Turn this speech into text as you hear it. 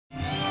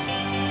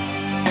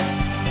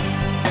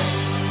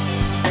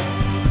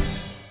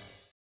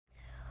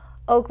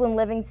Oakland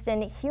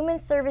Livingston Human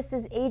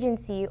Services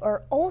Agency,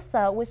 or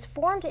OLHSA, was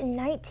formed in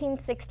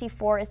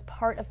 1964 as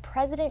part of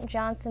President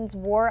Johnson's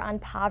War on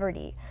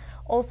Poverty.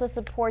 OLHSA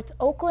supports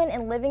Oakland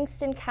and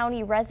Livingston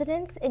County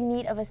residents in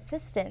need of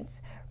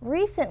assistance.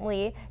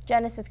 Recently,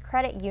 Genisys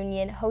Credit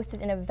Union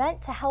hosted an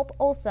event to help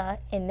OLHSA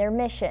in their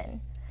mission.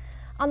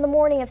 On the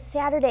morning of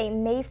Saturday,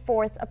 May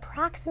 4th,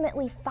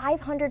 approximately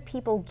 500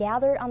 people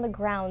gathered on the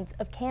grounds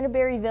of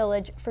Canterbury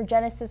Village for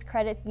Genisys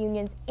Credit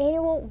Union's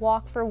annual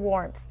Walk for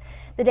Warmth.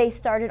 The day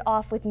started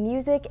off with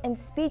music and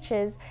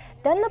speeches,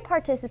 then the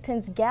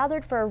participants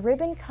gathered for a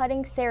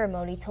ribbon-cutting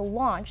ceremony to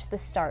launch the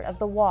start of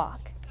the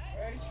walk.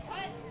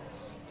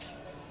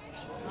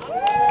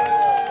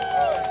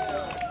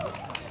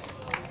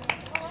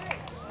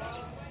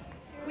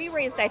 We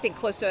raised, I think,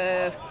 close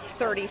to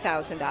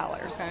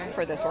 $30,000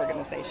 for this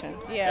organization.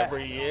 Yeah.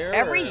 Every year?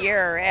 Every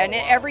year, and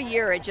every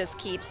year it just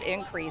keeps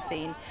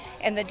increasing.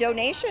 And the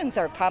donations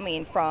are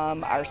coming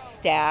from our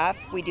staff.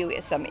 We do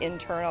some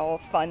internal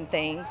fun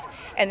things,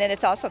 and then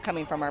it's also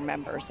coming from our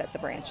members at the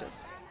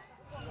branches.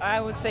 I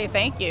would say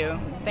thank you.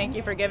 Thank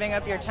you for giving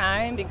up your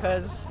time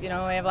because, you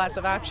know, they have lots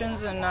of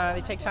options and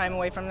they take time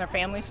away from their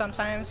family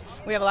sometimes.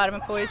 We have a lot of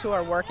employees who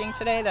are working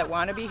today that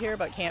want to be here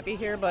but can't be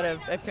here but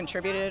have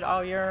contributed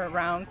all year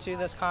round to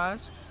this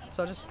cause.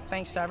 So just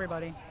thanks to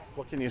everybody.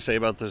 What can you say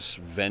about this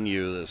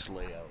venue, this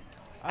layout?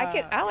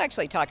 I'll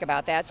actually talk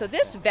about that. So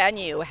this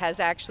venue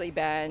has actually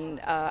been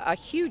a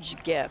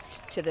huge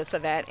gift to this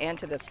event and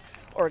to this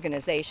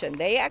organization.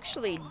 They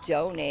actually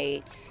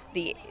donate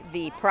the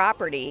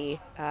property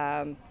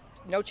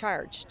no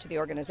charge to the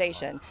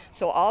organization.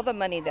 So all the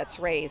money that's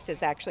raised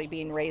is actually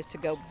being raised to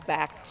go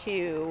back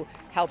to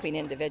helping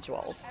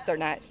individuals. They're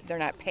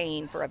not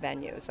paying for a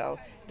venue. So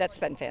that's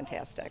been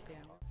fantastic.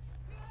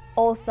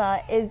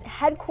 OLHSA is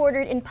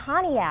headquartered in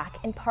Pontiac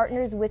and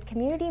partners with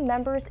community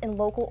members and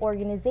local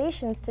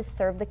organizations to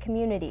serve the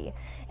community.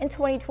 In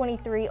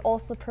 2023,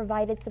 OLHSA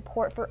provided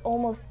support for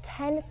almost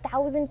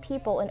 10,000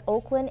 people in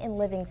Oakland and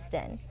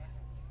Livingston.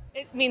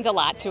 It means a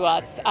lot to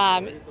us.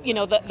 You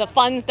know, the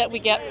funds that we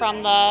get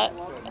from the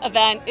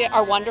event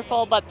are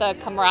wonderful, but the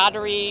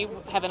camaraderie,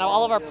 having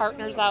all of our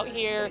partners out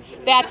here,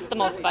 that's the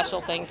most special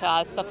thing to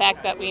us. The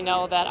fact that we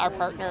know that our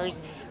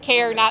partners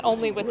care not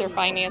only with their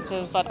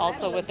finances, but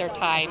also with their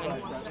time.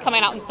 And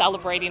coming out and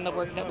celebrating the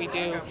work that we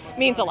do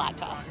means a lot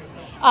to us.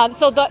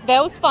 So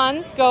those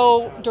funds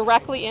go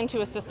directly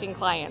into assisting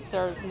clients.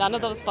 None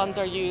of those funds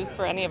are used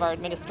for any of our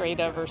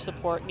administrative or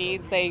support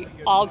needs. They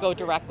all go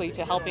directly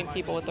to helping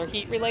people with their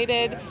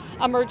heat-related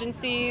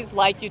emergencies,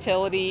 like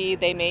utility.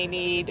 They may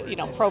need, you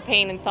know,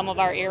 propane in some of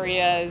our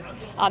areas.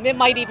 It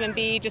might even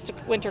be just a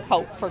winter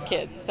coat for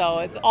kids. So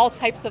it's all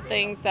types of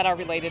things that are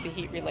related to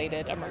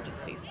heat-related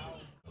emergencies.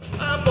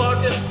 I'm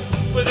walking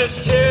for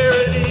this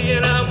charity,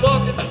 and I'm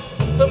walking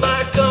for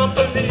my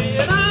company,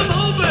 and I'm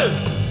hoping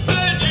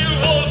that you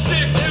won't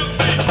stick to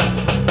me.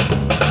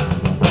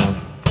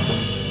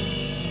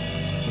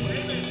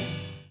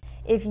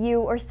 If you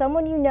or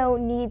someone you know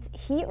needs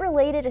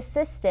heat-related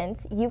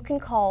assistance, you can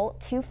call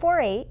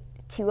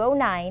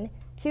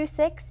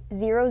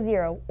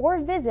 248-209-2600 or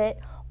visit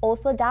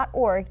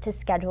olhsa.org to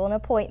schedule an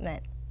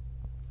appointment.